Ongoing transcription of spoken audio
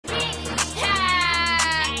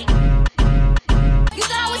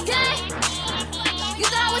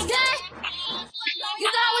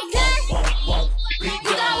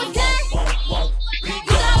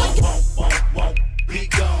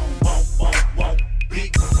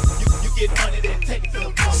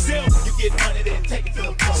get money, then take it to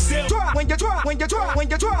the floor. Drive when you drive, when you drive, when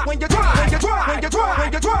you drive, when you drive, when you drive, when you drive,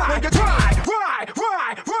 when you drive, when you drive,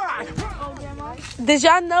 ride. Did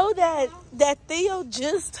y'all know that Theo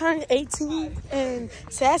just turned 18 and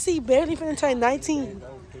Sassy barely finna turn 19?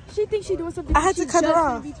 She thinks she's doing something. I had to cut her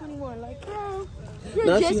off. Be 21. Like, girl,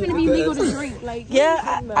 you're just gonna be legal to drink. Like,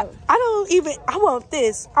 yeah, I don't even. I want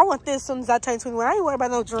this as soon as I turn 21. I ain't worried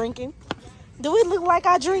about no drinking. Do it look like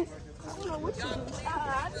I drink? I don't know what you do.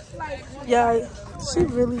 I just like. Yeah, she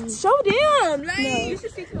really. Show them. Like, no.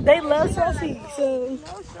 They love Sassy. So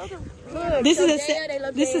look, this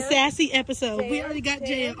is a Sassy episode. We already got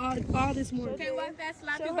Jaya all this morning. Okay, one fast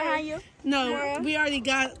slap behind you. No, we already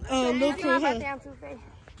got Lil Crew.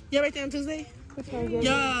 Yeah, right there on Tuesday.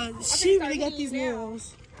 Yeah, she really got these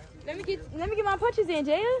nails. Let me get my punches in,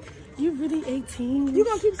 Jaya. You really 18? You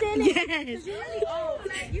gonna keep saying that? Yes. You're really old.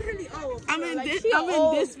 Like, you really old. I'm in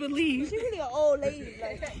disbelief. She's really an old lady.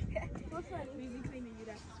 Like, what's funny? Busy cleaning you.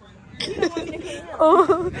 That's what's funny. You don't want me to clean her.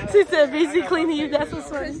 Oh, she said busy cleaning you. That's what's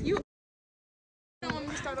funny. You don't want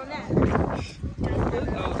me to start on that.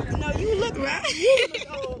 No, you look right. You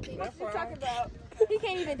look old. What you talking about? He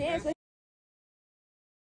can't even dance.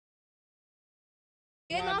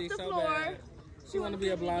 Getting off the floor. She want to be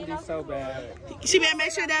a blondie so bad. She better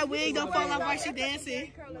make sure that wig don't fall off while she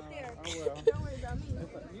dancing.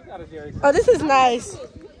 Oh, this is nice.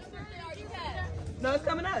 No, it's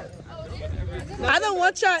coming up. I don't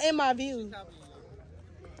want y'all in my view.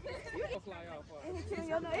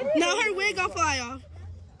 No, her wig gonna fly off.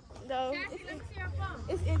 No,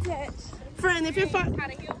 it's intact. Friend, if you're friend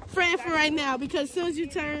for right now, because as soon as you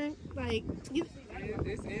turn, like, you...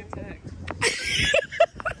 It's intact.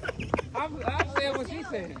 I'm saying what she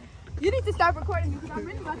said. You need to stop recording me because I'm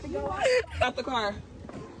really about to go out the car.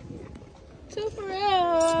 So for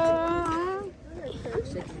real.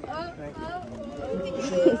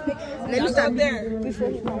 Let me stop there. Y'all hear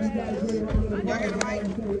the mic?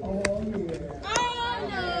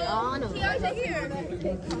 Oh no. He always here.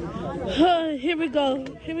 Here we go.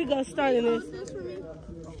 Here we go. Starting this.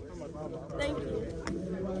 Thank you.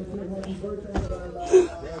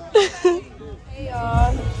 Hey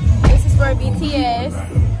y'all. This is for BTS.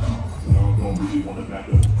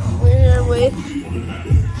 We're here with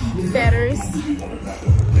Betters.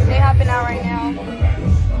 They hopping out right now.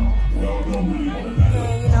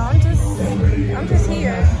 And, you know, I'm just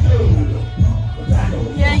here.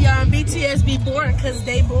 Yeah, y'all, BTS be boring because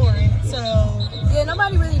they boring. So yeah,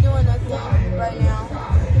 nobody really doing nothing right now.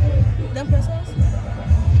 Them princess?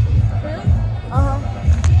 Really?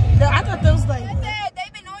 I thought those like.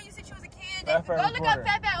 They've been knowing you since you was a kid. Go look up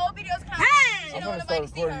Fat old videos. Hey! She don't want nobody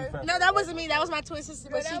to see her. No, that wasn't me. That was my twin sister,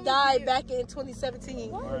 but she died back in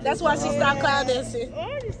 2017. That's why she stopped clown dancing.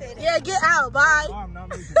 Yeah, get out. Bye.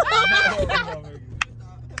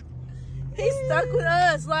 He's stuck with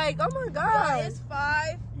us. Like, oh my God. It's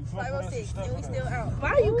 5:06, and we still out.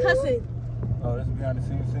 Why are you cussing? Oh, this is behind the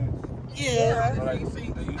scenes scenes? Yeah. Like the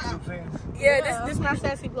YouTube scenes? Yeah, this my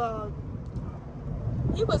Sassy vlog.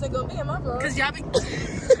 You wasn't gonna be in my vlog. Cause y'all be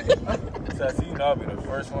Sassy, you know I'll be the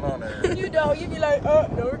first one on there. You know, you be like, oh,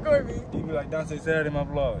 don't record me. You be like, don't say Saturday in my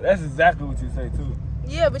vlog. That's exactly what you say too.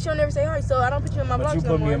 Yeah, but you'll never say hi, so I don't put you in my vlogs. But you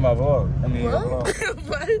put me in my vlog. I mean, your vlog.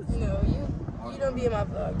 What? No, you don't be in my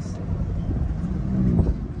vlogs.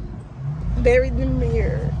 Very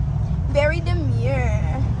demure. Very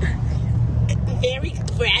demure. Very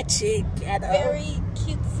ratchet ghetto. Very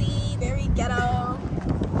cutesy, very ghetto.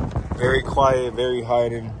 Very quiet, very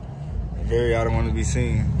hiding, very I don't want to be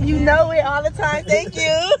seen. You know it all the time. Thank you.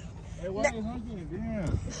 Hey, why are you hungry? Damn.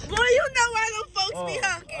 Boy, you know why them folks be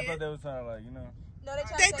hungry. I thought they was trying to, like, you know. No, they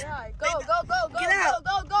trying to say hi. Go. Get out. Go.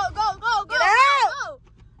 Get out.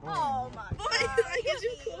 Oh my Boy, God. like, is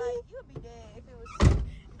you cool? Like, you'll be dead if it was.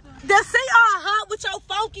 Just say all hot with your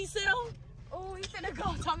funky self. Oh, he's finna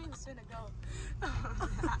go. Tommy was finna go.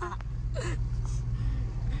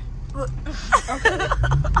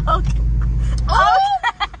 Okay.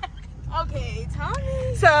 Okay,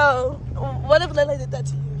 Tommy. So, what if Lele did that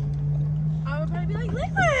to you? I would probably be like, Lele,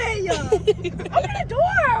 open the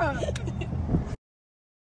door.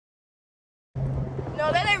 No,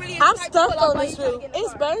 Lele really is. I'm stuck on this room.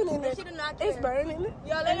 It's burning. It's burning.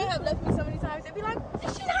 Y'all, Lele have left me so many times. They'd be like,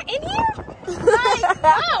 is she not in here? Like,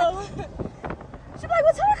 no. She'd be like,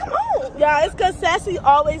 well, tell her, come on. Yeah, it's because Sassy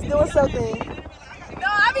always doing something. No,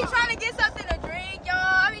 I be trying to get something to drink, y'all.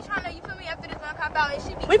 I be trying to, you feel me, after this one cop out, and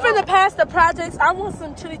she be We finna pass the projects. I want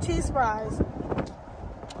some chili cheese fries.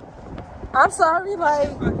 I'm sorry, like,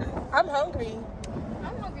 I'm hungry.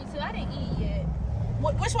 I'm hungry too. I didn't eat yet.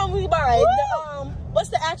 Which one we buy? The, what's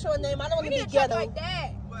the actual name? I don't want to be ghetto. Like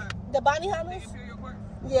that. The Bonnie Hammers?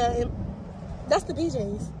 Yeah. That's the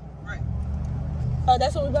BJ's. Right. Oh,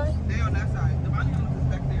 that's what we buy? They on that side. The bounty hunter is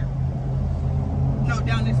back there. No,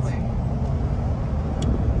 down this way.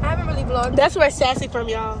 I haven't really vlogged. That's where Sassy from,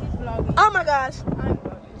 y'all. She's vlogging. Oh my gosh. I'm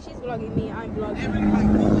vlogging. She's vlogging me. I'm They vlogging. really like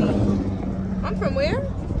me. I'm from where?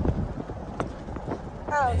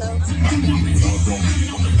 I don't know.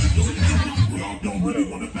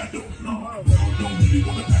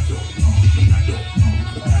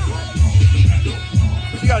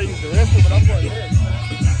 You gotta use the restroom, but I'm going there.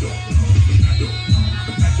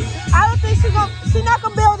 I don't think she's not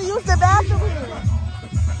gonna be able to use the bathroom here.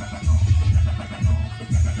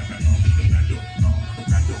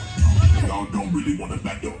 Y'all don't really want to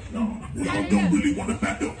back up, no. Y'all don't really want to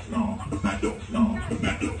back up, no. Back up, no.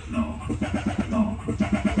 Back up, no.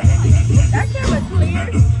 That camera clear.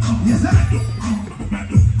 Yes, sir.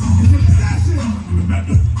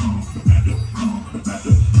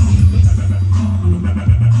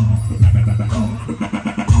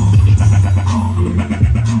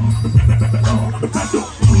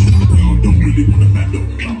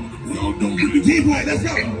 D-boy, let's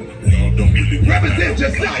go. Represent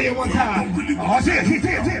Josiah one time. Oh, shit.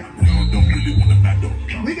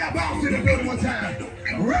 We got Bounce in the building one time.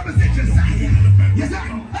 Represent Josiah. Yes, sir.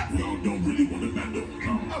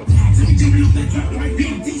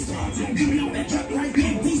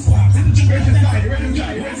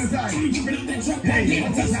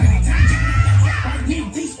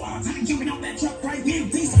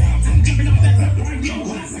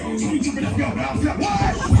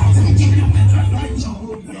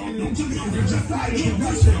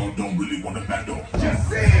 Y'all don't really want to back up. Just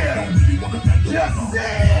say it. Just say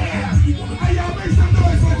it. Hey, y'all make some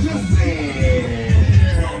noise for just say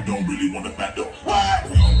it. Y'all don't really want to back up. What?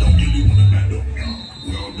 Y'all don't really want to back up.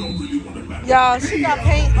 Y'all don't really want to back up. Y'all, she got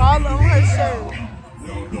paint all on her shirt.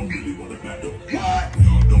 Y'all don't really want to back up. What?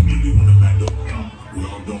 Y'all don't really want to back up.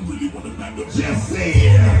 Y'all don't really want to back up. Just say it.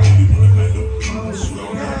 Y'all don't really want to back up.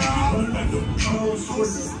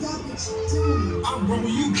 I'm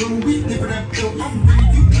rolling you, bro. We never that bill. I'm ready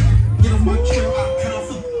to get on my trail. I pound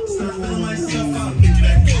start feeling myself out. Get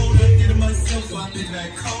that cold up, get myself out. Get that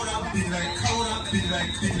cold up, get that cold up, get that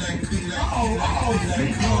cold. Get that feel out.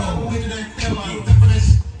 For that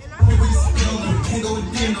shit. We spill. Can't go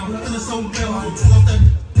again. I'm feeling so real. I'm tell off that.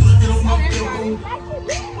 Get on my bill.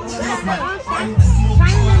 That's my fight.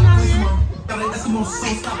 That's more so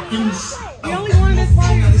stop finish. You only wanted this one.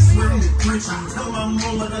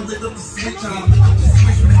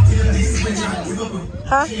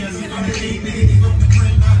 Huh?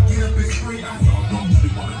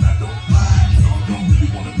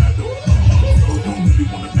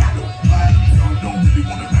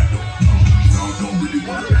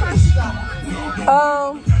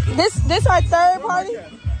 This our third party?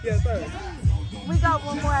 Yeah, third. We got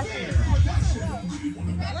one more after this.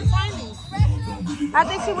 I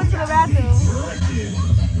think she went to the bathroom.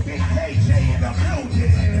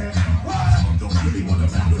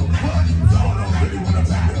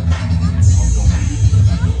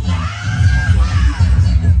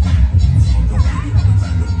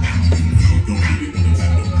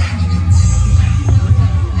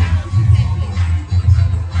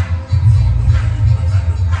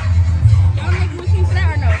 Y'all make routine for that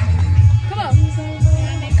or no? Come on.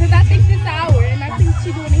 Because I think this hour and I think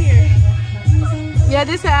she's doing it here. Yeah,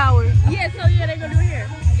 this hour. Yeah, so yeah, they're gonna do it here.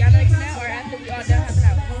 Y'all know they come out or after we all done having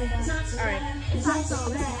out? Alright.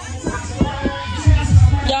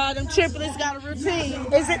 Y'all, them triplets got a routine.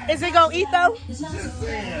 Is it gonna eat though?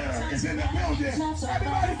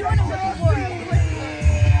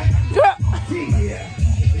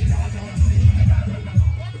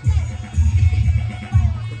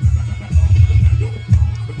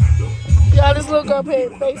 Y'all, this little girl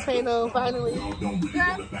put face paint on finally. Girl, they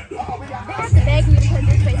have to beg me to put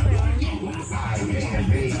this face paint on.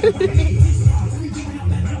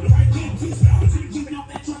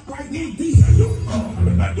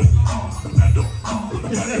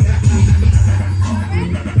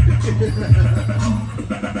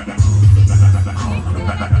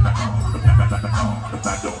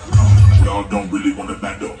 Y'all don't really want to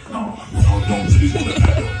back up. No. Y'all don't really want to back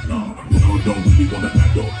up. No. Y'all don't really want to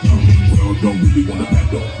back up. Y'all don't really want to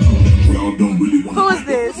back up. Y'all don't really want to. Who is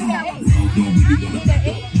this? So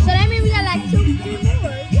that means we got like 2-3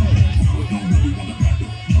 more. Yeah.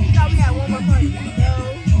 So we got one more party. No.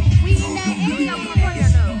 We in that 8. We got one more party or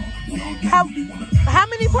no? How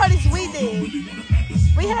many parties we did?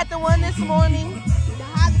 We had the one this morning. The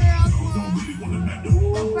hot girls one.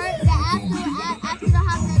 The first, after the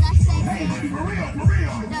hot girl, that's second.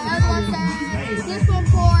 The other one third. This one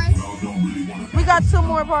fourth. We got 2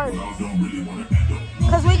 more parties.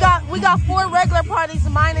 Cause we got 4 regular parties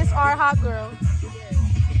minus our hot girls.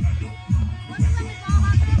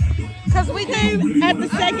 Cause we came at the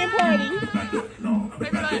second party.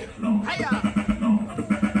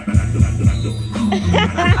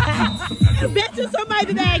 I bet you somebody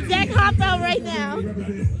did that exact HopOut right now.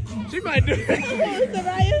 She might do it.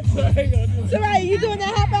 Soraya? Soraya, you doing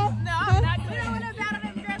that HopOut? No, I'm not doing it. We don't want to battle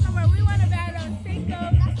them girls no more. We want to battle Cinco,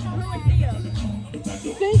 Blue, and Theo.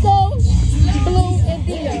 Cinco, Blue, and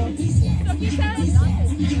Theo. So keep telling. All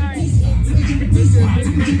right.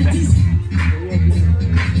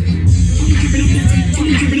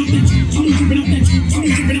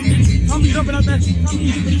 I'm jumping out that.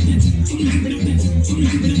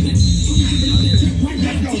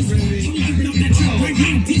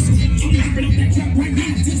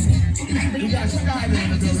 We got Skyler in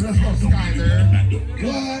the building. Let's go, Skyler.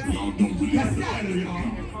 What? That's Skyler, y'all.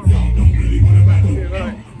 Y'all don't really want to battle.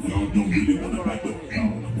 Y'all don't really want to battle.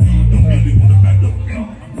 Y'all don't really want to battle.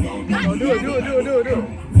 Y'all don't Do it. Y'all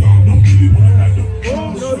don't really want to battle. Oh,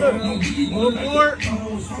 no, look. Oh, Lord.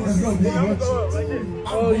 Let's go, Dave.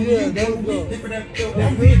 Oh, yeah, there we go.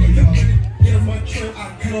 Get on my trip, I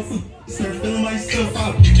cut off. Start feeling myself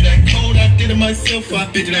out. Bitch, that cold, I did it myself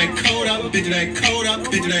out. Bitch, that cold out. Bitch, that cold out.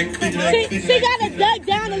 Bitch, that. She gotta duck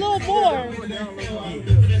down a little more.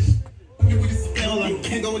 I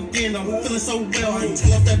can't go again. I'm feeling so well. I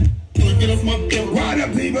tell off that. Get off my bill. Ride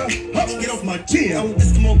up, Diva. Get off my chin. I'm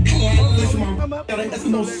Eskimo. I'm pushing my. Got an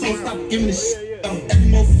Eskimo soul. Stop giving this shit.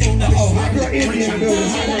 Eskimo phone. Oh, hot girl Indian building.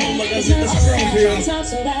 Hot girl here. It's not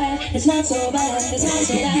so bad. It's not so bad. It's not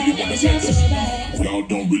so bad. It's not so bad. Y'all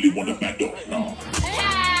don't really want to back up. No.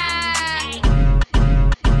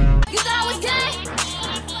 You thought I was gay.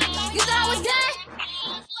 You thought I was gay.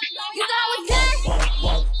 You thought I was gay.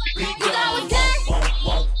 You thought I was gay.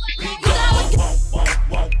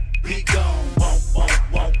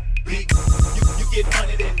 You get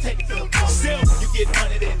money, then take it to the floor. You get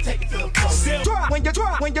money, then take it to the floor. When you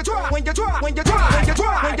try, when you try, when you try, when you try, when you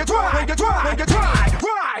try, when you try, when you try, when you